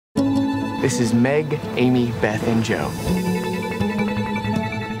This is Meg, Amy, Beth, and Joe.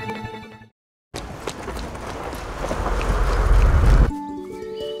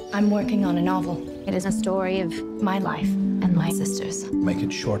 I'm working on a novel. It is a story of my life and my sister's. Make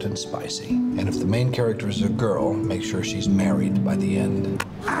it short and spicy. And if the main character is a girl, make sure she's married by the end.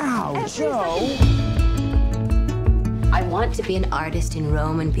 Ow, Joe! I want to be an artist in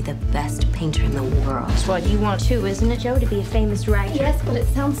Rome and be the best painter in the world. That's what you want too, isn't it, Joe, to be a famous writer? Yes, but it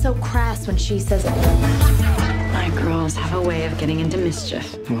sounds so crass when she says it. My girls have a way of getting into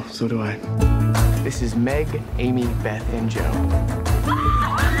mischief. Well, so do I. This is Meg, Amy, Beth, and Joe.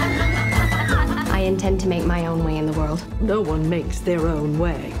 I intend to make my own way in the world. No one makes their own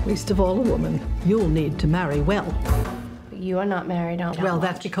way, least of all a woman. You'll need to marry well. But you are not married, aren't you? Well,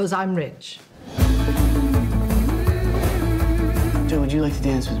 that's because I'm rich. Joe, would you like to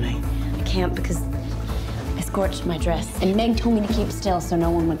dance with me? I can't because I scorched my dress. And Meg told me to keep still so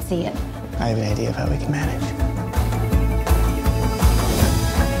no one would see it. I have an idea of how we can manage.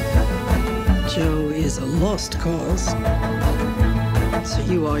 Joe is a lost cause. So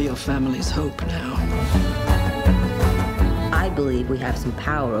you are your family's hope now. I believe we have some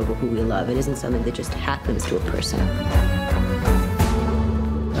power over who we love. It isn't something that just happens to a person.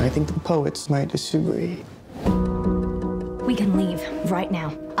 I think the poets might disagree. We can leave right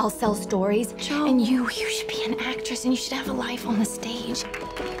now. I'll sell stories. Joe. And you should be an actress and you should have a life on the stage.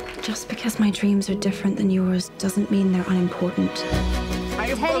 Just because my dreams are different than yours doesn't mean they're unimportant. I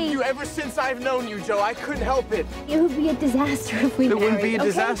have loved you ever since I've known you, Joe. I couldn't help it. It would be a disaster if we married. It wouldn't be a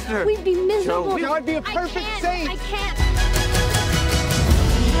disaster. We'd be miserable. Joe, I'd be a perfect saint. I can't.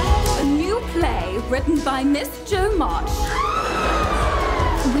 A new play written by Miss Jo March.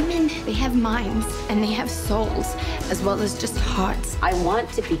 Women, they have minds and they have souls as well as just hearts. I want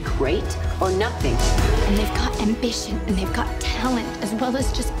to be great or nothing. And they've got ambition and they've got talent as well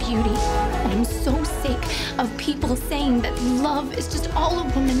as just beauty. And I'm so sick of people saying that love is just all a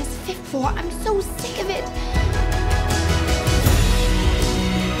woman is fit for. I'm so sick of it.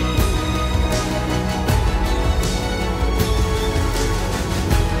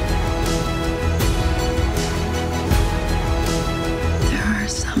 There are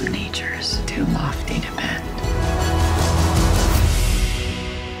some natures too lofty to bend.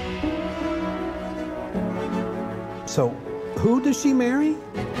 So, who does she marry?